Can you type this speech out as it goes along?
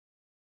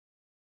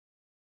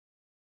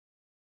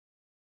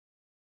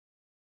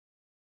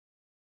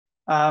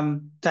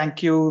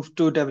Thank you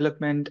to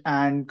Development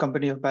and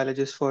Company of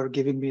Biologists for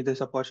giving me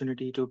this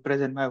opportunity to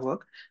present my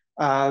work.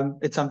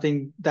 It's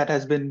something that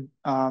I've been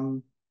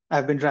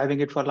driving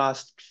it for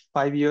last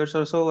 5 years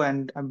or so,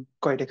 and I'm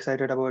quite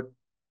excited about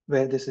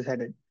where this is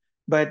headed.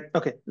 But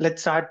okay,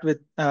 let's start with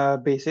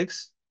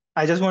basics.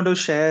 I just want to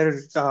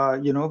share,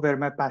 where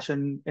my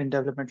passion in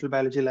developmental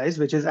biology lies,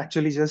 which is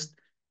actually just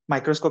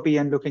microscopy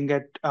and looking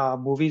at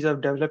movies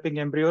of developing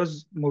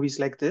embryos, movies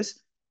like this.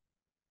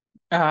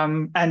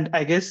 And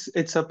I guess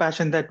it's a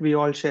passion that we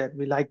all share.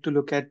 We like to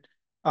look at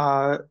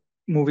uh,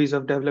 movies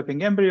of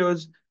developing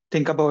embryos,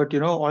 think about,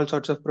 all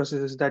sorts of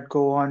processes that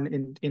go on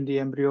in the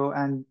embryo,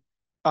 and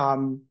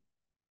um,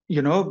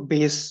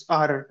 base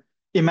our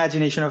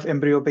imagination of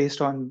embryo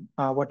based on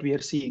what we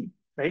are seeing,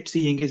 right?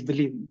 Seeing is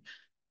believing.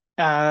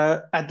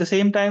 At the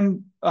same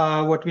time,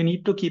 what we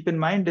need to keep in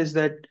mind is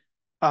that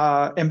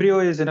embryo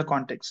is in a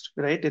context,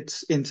 right?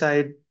 It's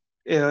inside,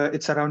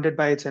 it's surrounded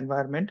by its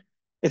environment.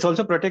 It's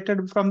also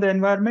protected from the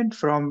environment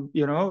from,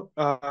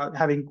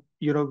 having,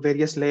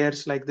 various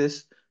layers like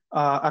this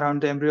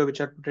around the embryo,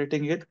 which are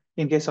protecting it.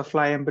 In case of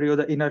fly embryo,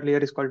 the inner layer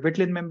is called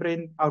Wittlin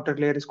membrane, outer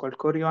layer is called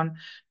chorion,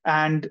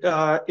 and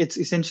it's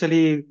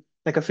essentially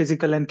like a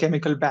physical and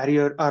chemical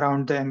barrier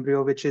around the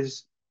embryo, which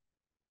is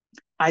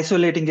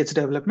isolating its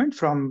development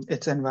from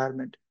its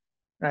environment,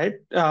 right?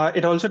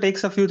 It also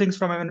takes a few things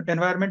from an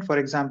environment. For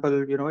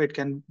example, it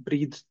can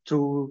breathe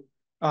through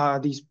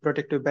these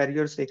protective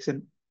barriers, takes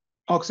in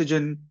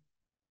oxygen,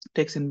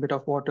 takes in a bit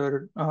of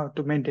water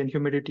to maintain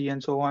humidity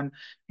and so on.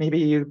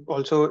 Maybe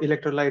also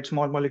electrolytes,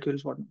 small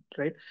molecules, whatnot,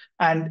 right?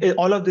 And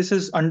all of this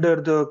is under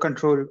the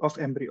control of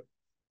embryo.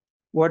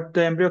 What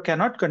the embryo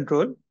cannot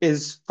control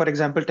is, for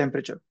example,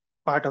 temperature,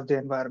 part of the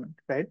environment,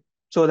 right?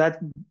 So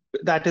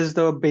that is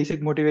the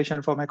basic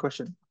motivation for my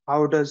question.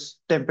 How does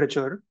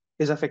temperature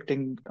is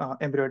affecting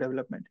embryo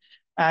development?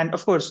 And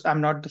of course,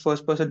 I'm not the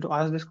first person to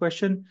ask this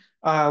question.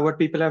 What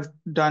people have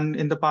done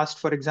in the past,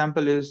 for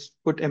example, is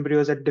put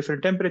embryos at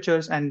different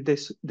temperatures, and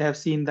this they have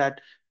seen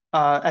that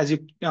as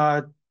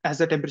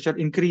the temperature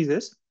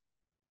increases,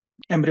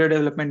 embryo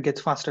development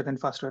gets faster and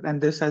faster.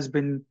 And this has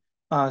been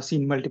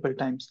seen multiple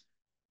times.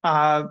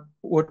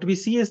 What we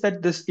see is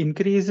that this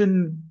increase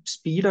in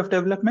speed of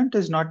development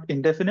is not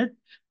indefinite.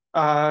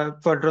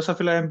 For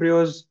Drosophila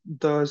embryos,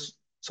 the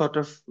sort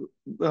of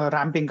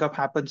ramping up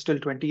happens till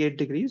 28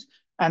 degrees.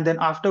 And then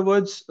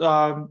afterwards,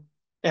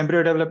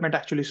 embryo development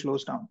actually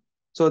slows down.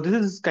 So this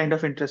is kind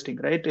of interesting,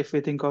 right? If we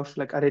think of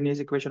like Arrhenius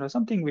equation or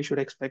something, we should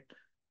expect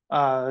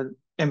uh,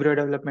 embryo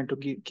development to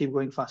keep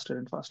going faster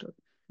and faster.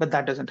 But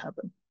that doesn't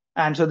happen.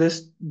 And so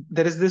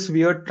there is this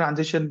weird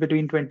transition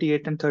between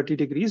 28 and 30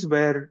 degrees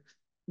where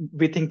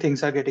we think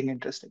things are getting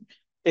interesting.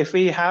 If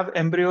we have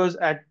embryos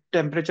at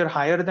temperature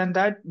higher than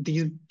that,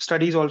 these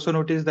studies also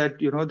notice that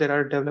there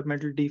are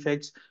developmental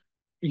defects.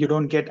 You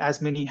don't get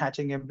as many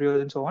hatching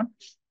embryos and so on.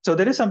 So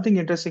there is something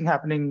interesting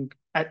happening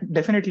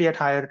definitely at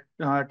higher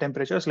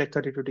temperatures like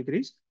 32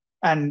 degrees.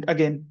 And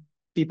again,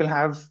 people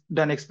have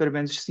done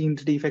experiments, seen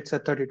the defects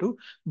at 32,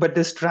 but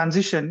this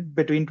transition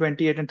between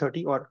 28 and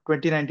 30 or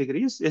 29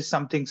 degrees is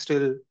something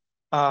still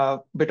a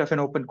bit of an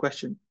open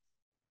question.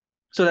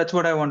 So that's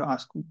what I want to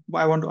ask.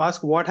 I want to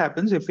ask what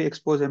happens if we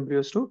expose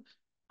embryos to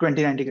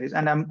 29 degrees.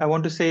 And I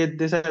want to say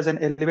this as an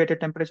elevated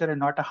temperature and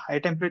not a high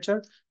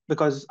temperature,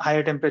 because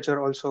higher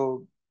temperature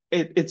also,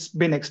 it's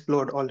been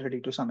explored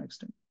already to some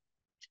extent.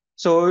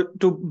 So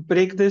to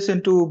break this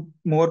into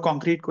more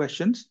concrete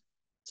questions,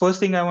 first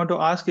thing I want to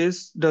ask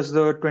is, does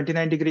the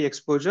 29-degree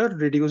exposure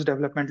reduce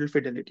developmental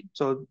fidelity?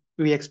 So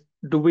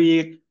do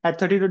we at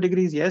 32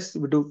 degrees? Yes,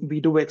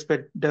 we do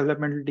expect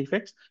developmental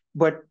defects,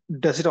 but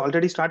does it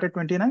already start at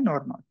 29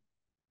 or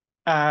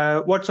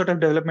not? What sort of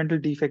developmental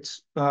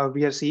defects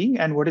we are seeing,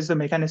 and what is the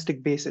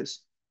mechanistic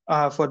basis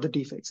for the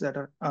defects that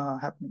are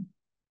happening?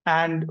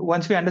 And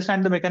once we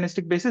understand the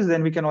mechanistic basis,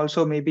 then we can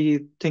also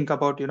maybe think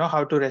about,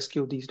 how to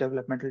rescue these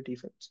developmental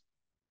defects.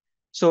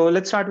 So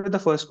let's start with the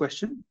first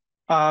question.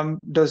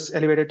 Does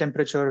elevated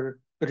temperature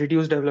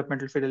reduce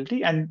developmental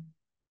fidelity? And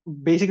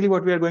basically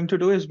what we are going to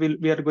do is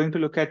we are going to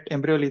look at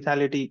embryo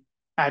lethality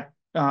at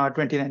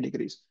 29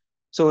 degrees.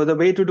 So the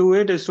way to do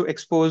it is to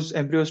expose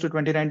embryos to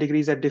 29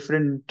 degrees at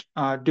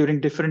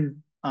during different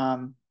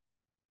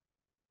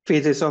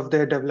phases of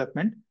their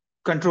development.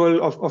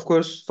 Control of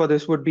course for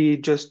this would be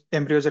just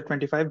embryos at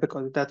 25,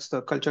 because that's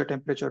the culture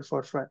temperature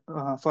for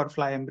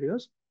fly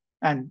embryos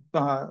and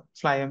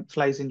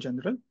flies in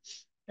general.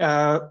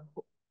 Uh,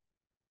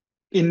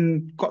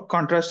 in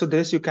contrast to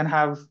this, you can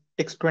have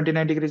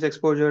 29 degrees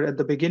exposure at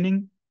the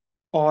beginning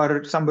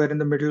or somewhere in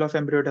the middle of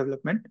embryo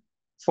development.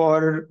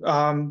 For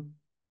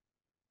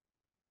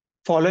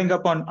following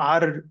up on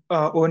our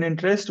own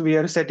interest, we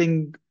are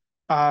setting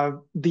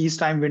these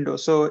time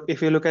windows. So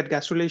if you look at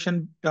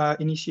gastrulation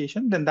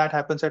initiation, then that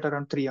happens at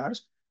around 3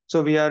 hours.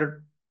 So we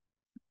are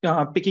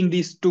picking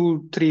these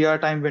 2 3 hour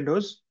time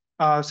windows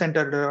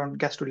centered around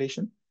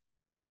gastrulation.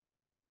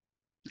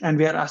 And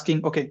we are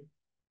asking, okay,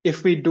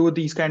 if we do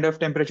these kind of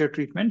temperature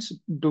treatments,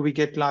 do we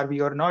get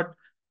larvae or not?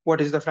 What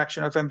is the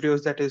fraction of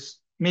embryos that is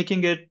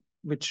making it?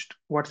 which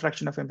what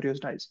fraction of embryos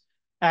dies.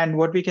 And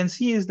what we can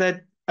see is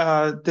that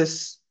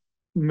this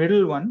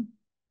middle one,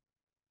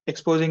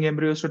 exposing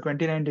embryos to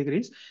 29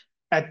 degrees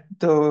at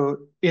the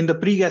in the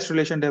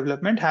pre-gastrulation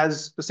development,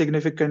 has a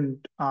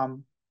significant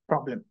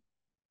problem,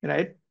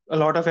 right? A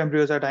lot of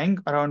embryos are dying.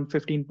 Around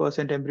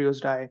 15% embryos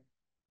die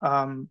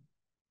um,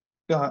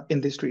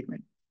 in this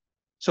treatment.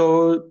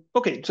 So,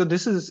 okay, so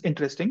this is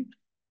interesting.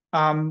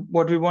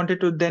 What we wanted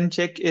to then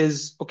check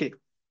is, okay,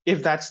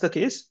 if that's the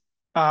case,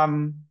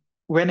 um,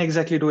 when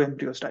exactly do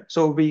embryos die?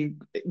 So we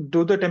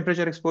do the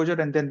temperature exposure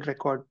and then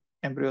record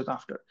embryos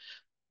after.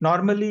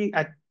 Normally,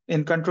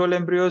 in control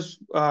embryos,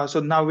 so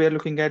now we are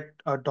looking at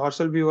a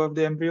dorsal view of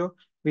the embryo.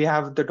 We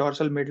have the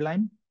dorsal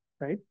midline,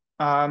 right?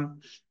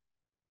 Um,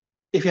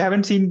 if you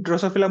haven't seen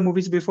Drosophila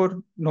movies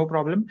before, no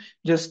problem.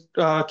 Just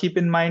keep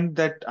in mind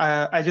that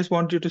I just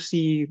want you to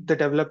see the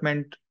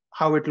development,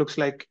 how it looks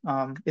like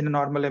in a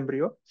normal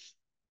embryo.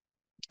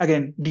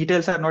 Again,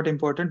 details are not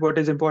important. What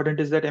is important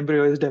is that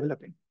embryo is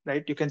developing,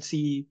 right? You can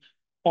see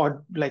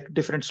odd, like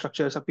different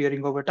structures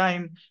appearing over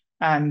time,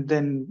 and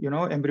then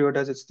embryo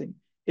does its thing.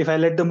 If I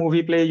let the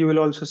movie play, you will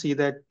also see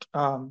that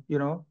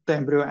the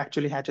embryo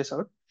actually hatches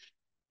out,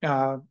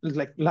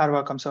 like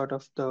larva comes out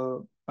of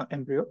the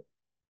embryo.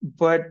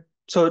 But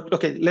so,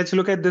 okay, let's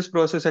look at this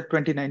process at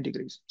 29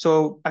 degrees.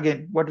 So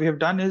again, what we have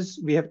done is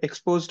we have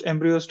exposed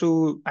embryos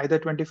to either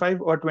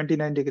 25 or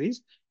 29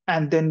 degrees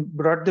and then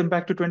brought them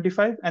back to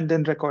 25 and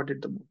then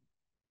recorded the movie,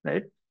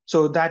 right?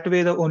 So that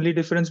way, the only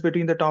difference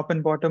between the top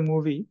and bottom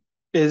movie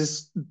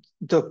is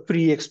the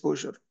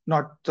pre-exposure,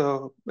 not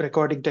the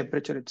recording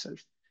temperature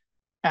itself.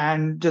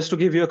 And just to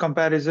give you a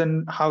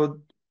comparison, how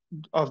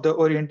of the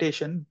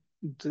orientation,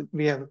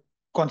 we have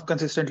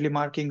consistently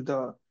marking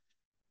the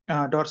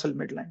dorsal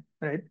midline,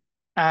 right?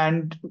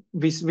 And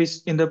we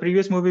in the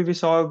previous movie we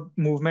saw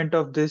movement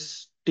of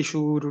this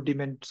tissue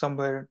rudiment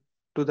somewhere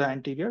to the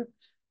anterior.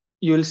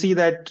 You'll see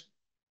that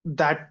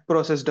that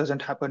process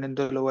doesn't happen in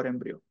the lower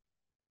embryo.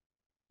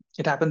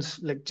 It happens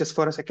like just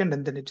for a second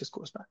and then it just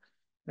goes back,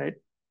 right?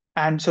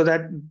 And so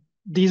that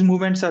these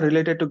movements are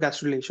related to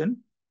gastrulation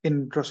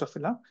in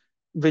Drosophila,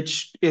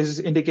 which is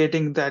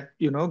indicating that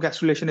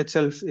gastrulation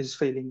itself is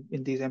failing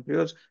in these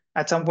embryos.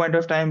 At some point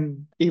of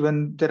time,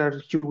 even there are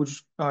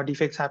huge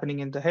defects happening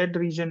in the head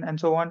region and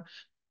so on.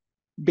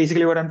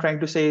 Basically, what I'm trying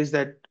to say is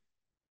that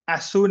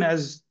as soon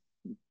as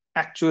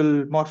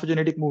actual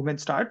morphogenetic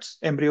movement starts,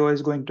 embryo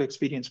is going to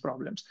experience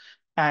problems.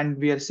 And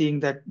we are seeing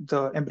that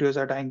the embryos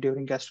are dying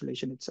during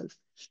gastrulation itself.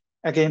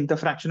 Again, the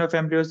fraction of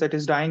embryos that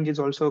is dying is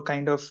also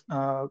kind of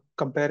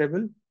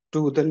comparable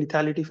to the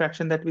lethality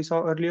fraction that we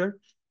saw earlier.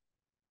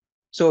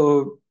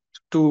 So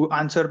to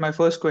answer my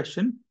first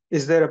question,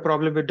 is there a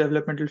problem with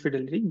developmental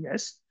fidelity?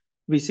 Yes.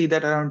 We see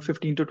that around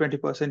 15 to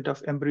 20%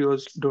 of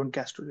embryos don't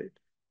gastrulate.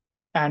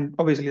 And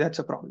obviously that's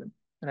a problem,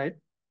 right?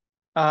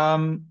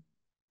 Um,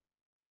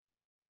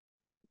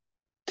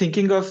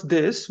 Thinking of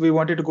this, we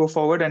wanted to go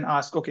forward and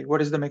ask, okay,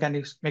 what is the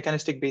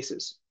mechanistic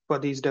basis for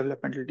these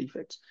developmental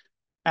defects?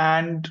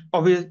 And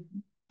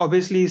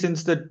obviously,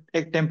 since the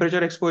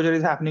temperature exposure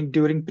is happening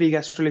during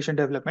pre-gastrulation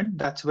development,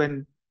 that's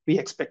when we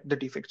expect the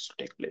defects to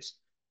take place.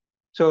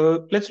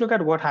 So let's look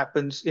at what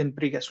happens in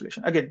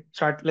pre-gastrulation. Again,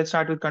 let's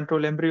start with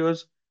control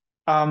embryos.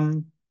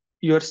 Um,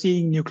 you're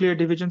seeing nuclear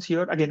divisions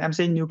here. Again, I'm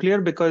saying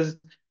nuclear because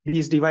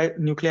these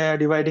nuclei are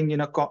dividing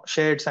in a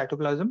shared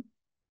cytoplasm.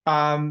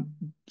 Um,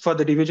 for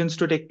the divisions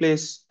to take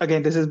place,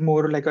 again, this is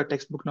more like a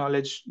textbook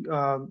knowledge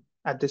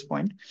at this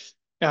point.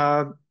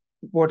 Uh,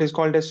 what is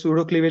called as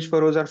pseudo-cleavage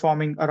furrows are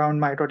forming around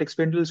mitotic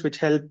spindles, which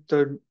help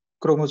the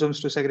chromosomes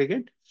to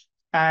segregate.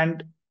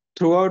 And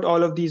throughout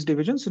all of these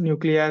divisions, the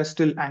nuclei are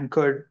still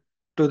anchored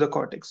to the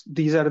cortex.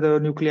 These are the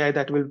nuclei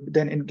that will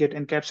then get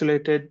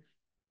encapsulated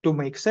to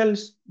make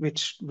cells,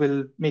 which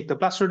will make the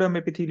plastoderm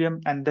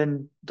epithelium, and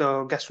then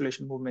the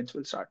gastrulation movements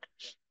will start,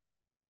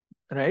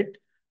 right?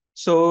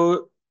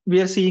 So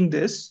we are seeing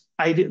this.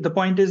 The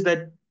point is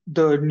that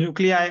the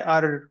nuclei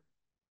are,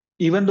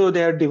 even though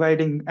they are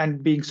dividing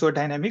and being so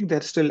dynamic,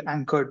 they're still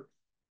anchored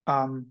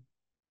um,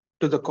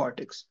 to the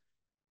cortex.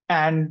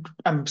 And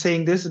I'm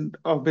saying this, and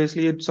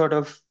obviously, it's sort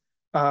of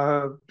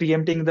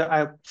preempting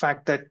the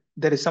fact that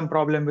there is some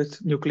problem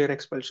with nuclear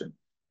expulsion.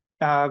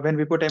 When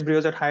we put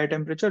embryos at higher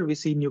temperature, we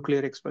see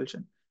nuclear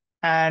expulsion.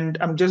 And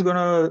I'm just going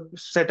to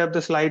set up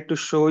the slide to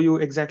show you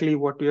exactly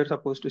what we are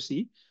supposed to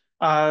see.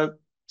 Uh,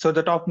 so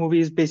the top movie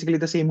is basically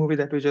the same movie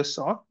that we just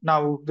saw,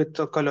 now with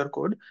the color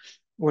code.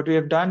 What we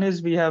have done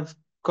is we have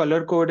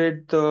color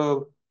coded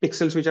the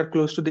pixels which are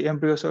close to the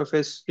embryo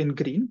surface in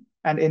green,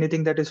 and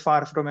anything that is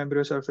far from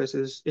embryo surface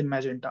is in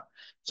magenta.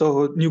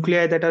 So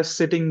nuclei that are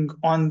sitting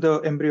on the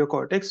embryo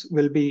cortex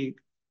will be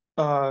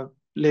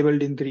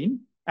labeled in green,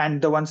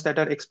 and the ones that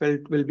are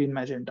expelled will be in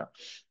magenta.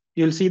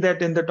 You'll see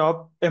that in the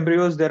top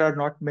embryos, there are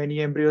not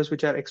many embryos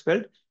which are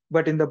expelled,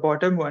 but in the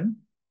bottom one,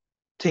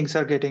 things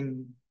are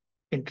getting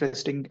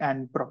interesting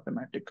and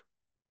problematic.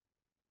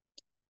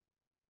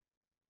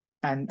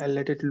 And I'll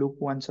let it loop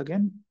once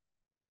again.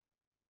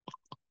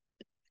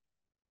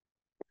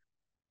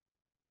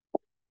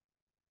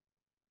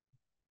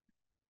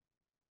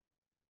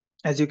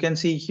 As you can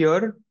see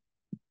here,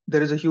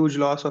 there is a huge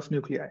loss of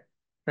nuclei,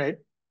 right?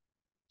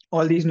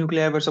 All these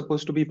nuclei were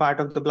supposed to be part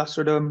of the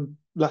blastoderm.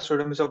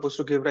 Blastoderm is supposed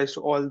to give rise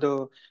to all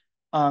the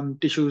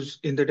tissues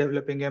in the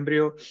developing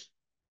embryo.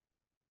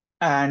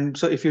 And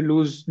so if you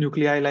lose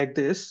nuclei like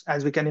this,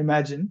 as we can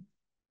imagine,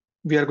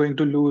 we are going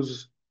to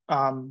lose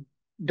um,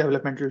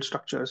 developmental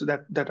structures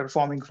that are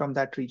forming from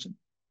that region,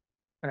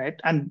 right?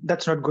 And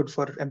that's not good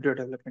for embryo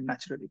development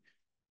naturally.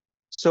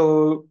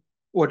 So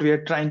what we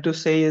are trying to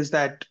say is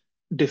that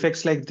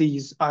defects like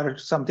these are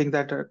something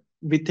that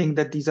we think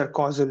that these are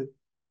causal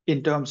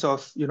in terms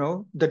of,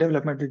 the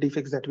developmental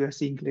defects that we are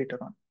seeing later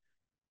on.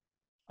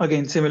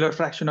 Again, similar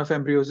fraction of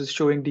embryos is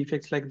showing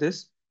defects like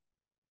this.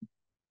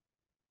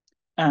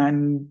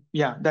 And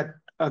yeah, that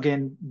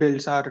again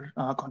builds our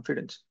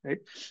confidence, right?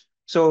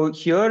 So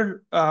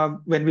here,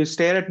 when we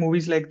stare at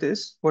movies like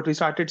this, what we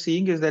started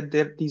seeing is that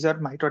these are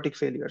mitotic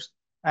failures.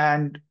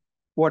 And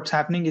what's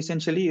happening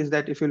essentially is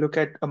that if you look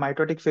at a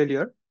mitotic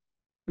failure,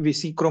 we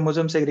see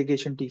chromosome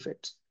segregation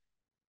defects.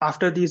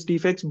 After these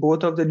defects,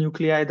 both of the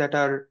nuclei that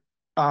are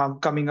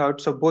coming out,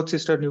 so both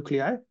sister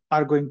nuclei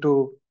are going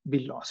to be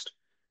lost.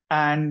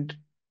 And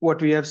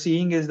what we are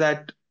seeing is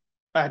that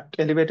at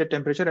elevated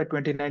temperature at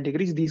 29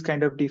 degrees, these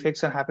kind of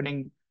defects are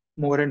happening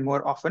more and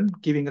more often,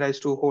 giving rise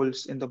to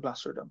holes in the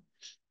blastoderm.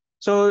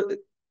 So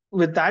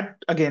with that,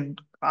 again,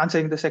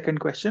 answering the second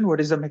question,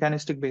 what is the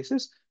mechanistic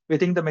basis? We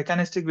think the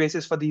mechanistic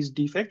basis for these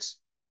defects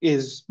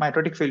is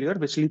mitotic failure,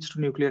 which leads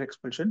to nuclear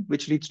expulsion,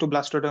 which leads to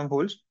blastoderm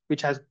holes,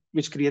 which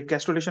create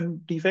gastrulation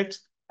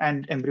defects,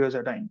 and embryos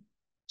are dying.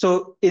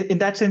 So in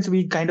that sense,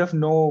 we kind of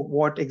know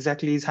what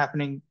exactly is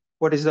happening.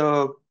 What is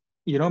the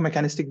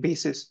mechanistic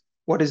basis?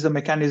 What is the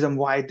mechanism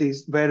where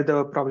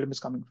the problem is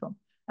coming from?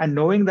 And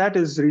knowing that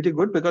is really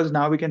good because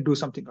now we can do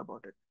something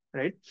about it,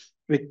 right?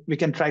 We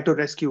can try to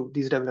rescue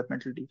these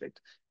developmental defects.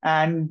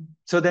 And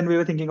so then we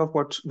were thinking of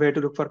where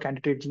to look for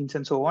candidate genes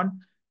and so on.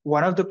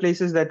 One of the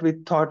places that we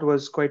thought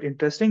was quite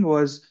interesting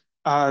was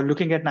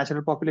looking at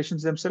natural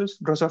populations themselves.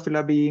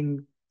 Drosophila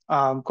being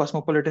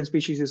cosmopolitan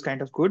species is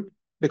kind of good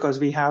because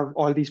we have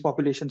all these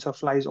populations of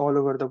flies all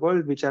over the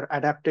world which are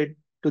adapted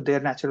to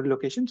their natural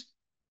locations,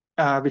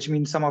 which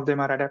means some of them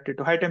are adapted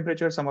to high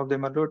temperature, some of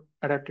them are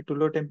adapted to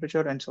low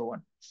temperature, and so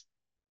on.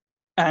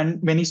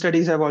 And many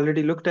studies have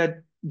already looked at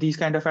these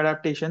kind of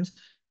adaptations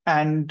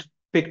and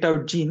picked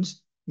out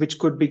genes which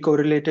could be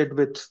correlated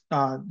with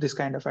this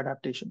kind of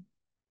adaptation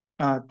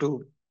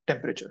to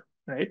temperature,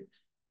 right?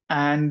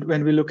 And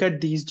when we look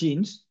at these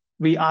genes,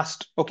 we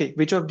asked, okay,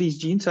 which of these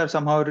genes are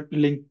somehow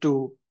linked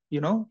to,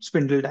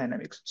 spindle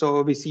dynamics?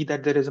 So we see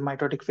that there is a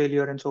mitotic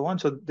failure and so on.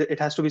 So it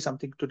has to be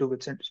something to do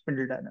with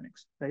spindle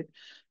dynamics, right?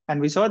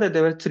 And we saw that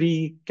there were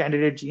three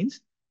candidate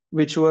genes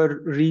which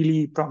were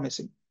really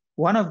promising.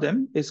 One of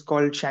them is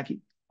called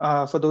Shaggy.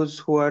 For those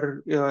who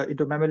are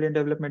into mammalian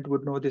development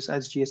would know this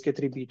as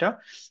GSK3 beta.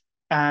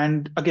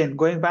 And again,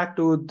 going back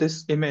to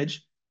this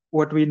image,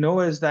 what we know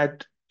is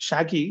that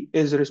Shaggy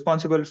is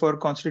responsible for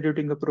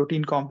constituting a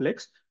protein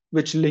complex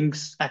which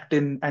links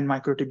actin and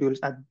microtubules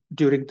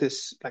during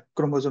this like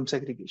chromosome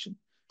segregation,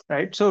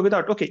 right? So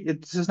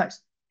this is nice.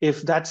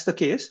 If that's the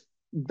case,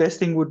 best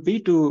thing would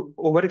be to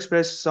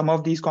overexpress some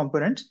of these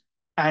components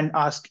and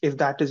ask if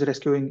that is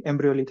rescuing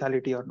embryo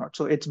lethality or not.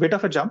 So it's a bit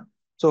of a jump.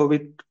 So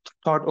we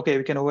thought, okay,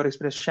 we can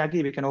overexpress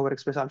Shaggy, we can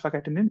overexpress alpha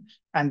catenin,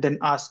 and then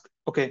ask,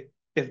 okay,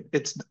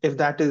 if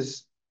that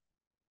is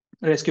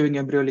rescuing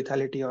embryo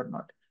lethality or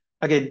not.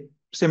 Again,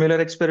 similar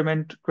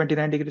experiment,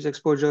 29 degrees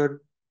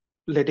exposure,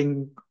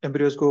 letting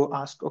embryos go,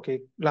 ask, okay,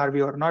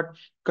 larvae or not.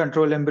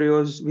 Control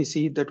embryos, we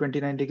see the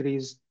 29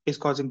 degrees is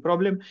causing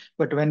problem.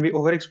 But when we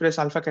overexpress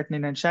alpha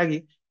catenin and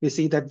Shaggy, we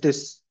see that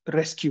this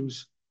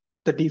rescues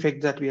the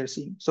defect that we are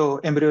seeing. So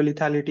embryo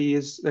lethality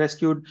is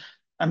rescued.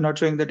 I'm not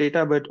showing the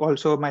data, but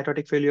also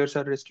mitotic failures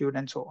are rescued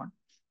and so on,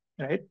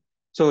 right?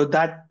 So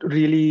that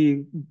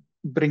really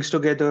brings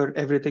together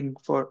everything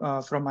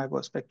from my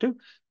perspective.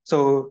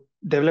 So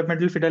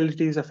developmental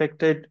fidelity is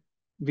affected.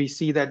 We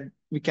see that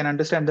we can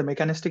understand the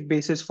mechanistic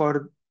basis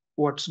for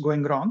what's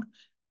going wrong,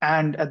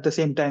 and at the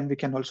same time, we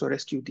can also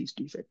rescue these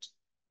defects.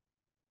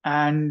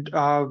 And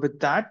with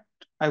that,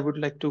 I would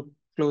like to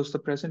close the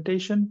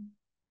presentation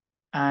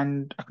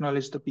and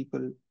acknowledge the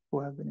people who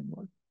have been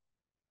involved.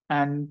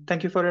 And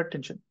thank you for your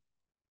attention.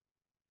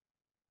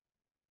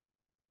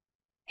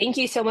 Thank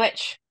you so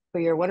much for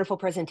your wonderful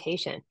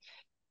presentation.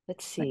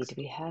 Let's see, Thanks. do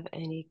we have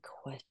any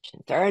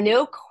questions? There are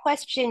no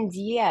questions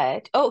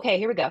yet. Oh, okay,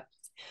 here we go.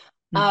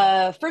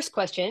 First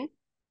question.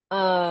 We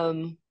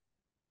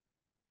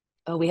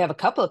have a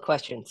couple of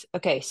questions.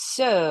 Okay,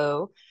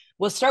 so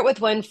we'll start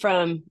with one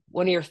from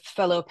one of your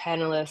fellow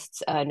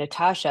panelists,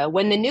 Natasha.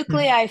 When the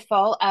nuclei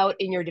fall out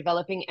in your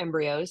developing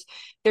embryos,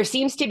 there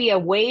seems to be a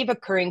wave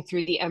occurring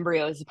through the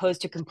embryo as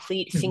opposed to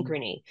complete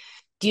synchrony.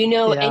 Do you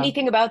know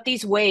anything about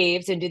these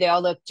waves, and do they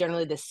all look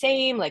generally the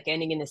same, like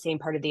ending in the same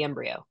part of the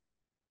embryo?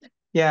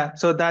 Yeah,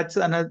 so that's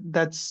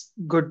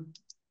good.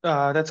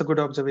 That's a good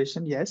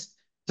observation. Yes.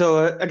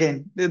 So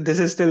again, this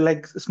is still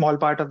like a small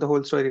part of the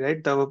whole story,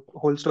 right? The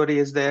whole story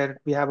is there.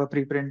 We have a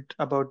preprint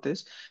about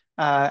this.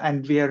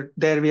 and we are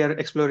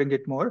exploring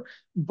it more.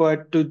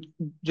 But to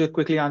just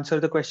quickly answer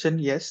the question,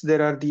 yes,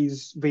 there are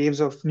these waves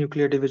of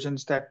nuclear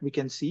divisions that we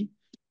can see.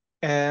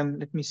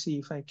 Let me see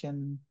if I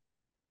can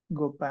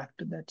go back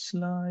to that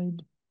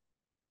slide.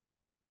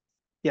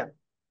 Yeah.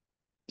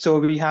 So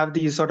we have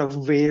these sort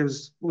of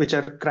waves which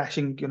are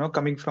crashing,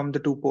 coming from the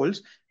two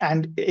poles,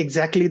 and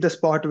exactly the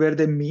spot where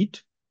they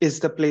meet is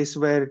the place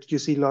where you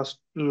see loss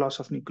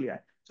of nuclei.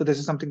 So this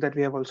is something that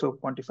we have also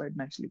quantified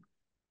nicely.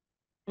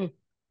 Mm,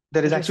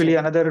 There is actually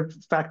interesting. another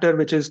factor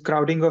which is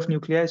crowding of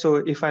nuclei. So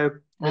if I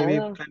maybe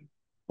Oh, can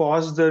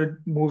pause the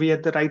movie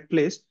at the right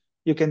place,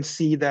 you can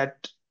see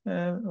that,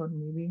 or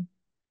maybe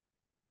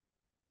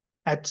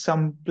at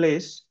some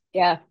place,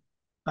 yeah,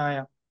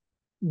 yeah,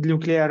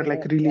 nuclei are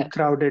like really yeah,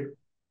 crowded.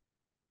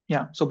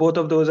 Yeah, so both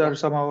of those yeah. are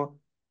somehow,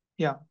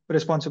 yeah,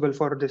 responsible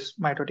for this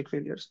mitotic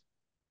failures.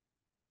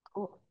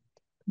 Cool.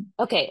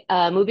 Okay,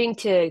 moving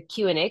to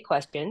Q&A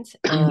questions.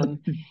 Mhm.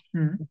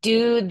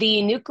 Do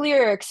the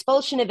nuclear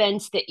expulsion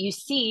events that you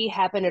see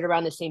happen at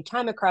around the same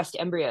time across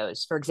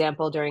embryos? For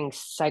example, during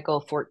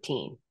cycle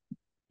 14?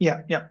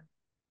 Yeah, yeah.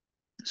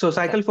 So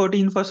cycle Okay.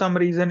 14 for some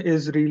reason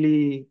is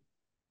really,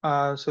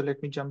 so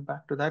let me jump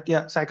back to that.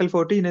 Yeah, cycle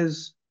 14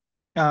 is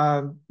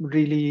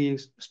really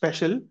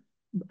special.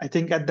 I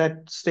think at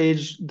that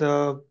stage,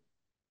 the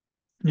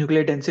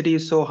nuclear density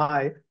is so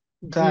high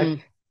that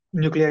Mm,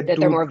 nuclei that they're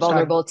do more start,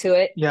 vulnerable to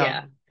it? yeah,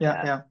 Yeah, yeah,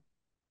 yeah. yeah.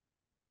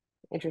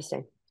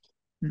 Interesting.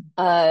 Mm.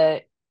 Uh,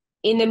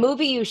 in the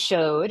movie you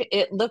showed,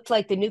 it looked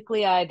like the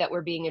nuclei that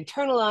were being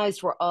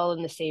internalized were all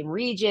in the same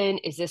region.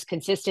 Is this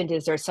consistent?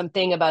 Is there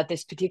something about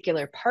this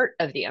particular part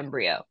of the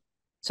embryo?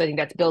 So I think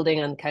that's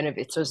building on kind of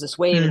it shows this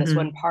wave in this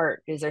one Mhm.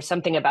 part. Is there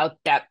something about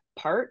that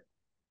part?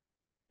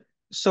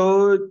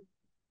 So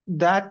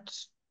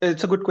that's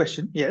it's a good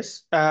question.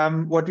 Yes.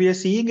 What we are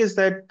seeing is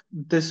that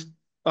this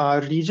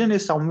region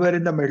is somewhere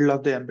in the middle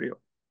of the embryo.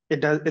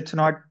 It's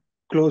not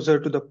closer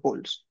to the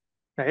poles,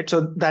 right?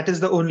 So that is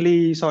the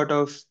only sort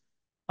of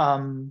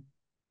um,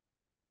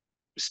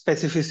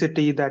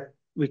 specificity that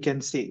we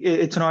can see.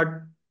 It's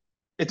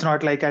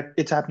not like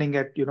it's happening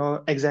at,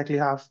 exactly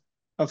half,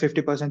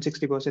 50%,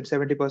 60%,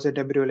 70%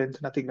 embryo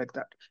length, nothing like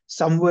that.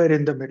 Somewhere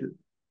in the middle,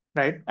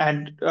 right?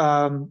 And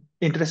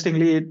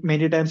interestingly,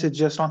 many times it's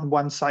just on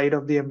one side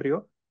of the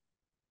embryo.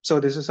 So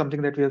this is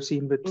something that we have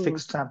seen with Mm,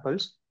 fixed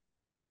samples.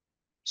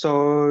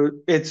 So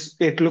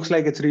it looks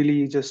like it's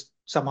really just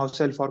somehow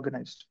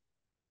self-organized.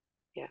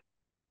 yeah.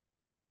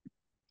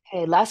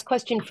 Okay, last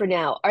question for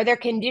now. Are there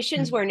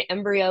conditions Mm. where an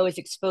embryo is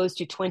exposed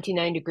to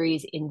 29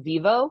 degrees in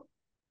vivo?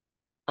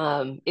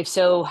 If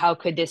so, how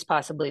could this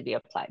possibly be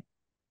applied?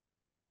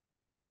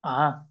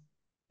 Ah,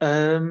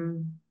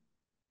 um,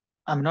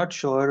 I'm not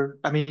sure.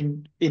 I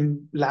mean,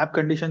 in lab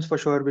conditions, for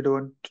sure, we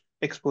don't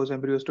expose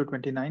embryos to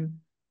 29.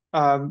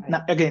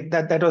 Right, Again,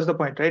 that was the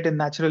point, right? In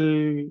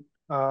natural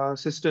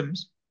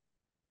systems,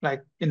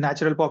 like in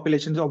natural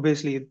populations,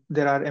 obviously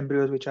there are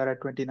embryos which are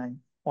at 29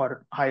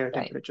 or higher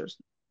right. temperatures,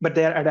 but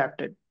they are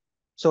adapted.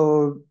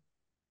 So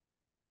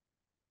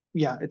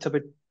yeah, it's a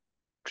bit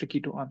tricky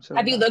to answer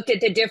Have you that. looked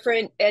at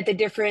the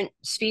different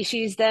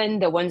species then,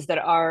 the ones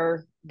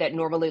that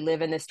normally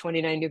live in this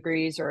 29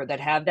 degrees or that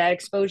have that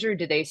exposure?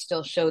 Do they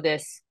still show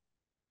this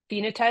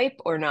phenotype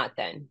or not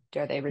then?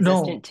 Are they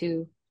No, resistant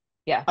to?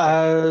 Yeah,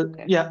 good.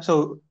 Okay. yeah.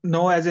 So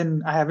no, as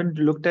in I haven't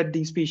looked at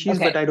these species,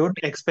 but Okay, I don't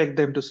expect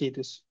them to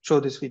show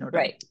this phenotype.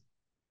 right.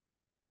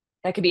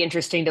 That could be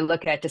interesting to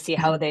look at to see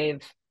how Mhm.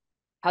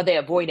 they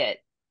avoid it.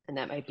 And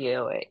that might be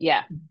a way.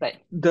 Yeah, but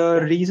The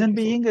yeah, reason interesting.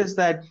 being is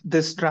that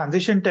this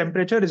transition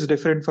temperature is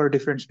different for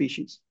different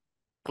species.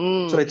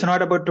 So Mm, it's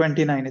not about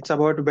 29, it's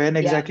about when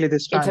yeah. exactly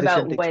this It's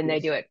transition about takes when they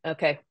place. do it.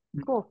 Okay,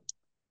 Mm. cool.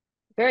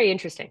 Very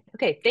interesting.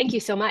 Okay, thank you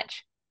so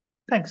much.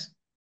 Thanks.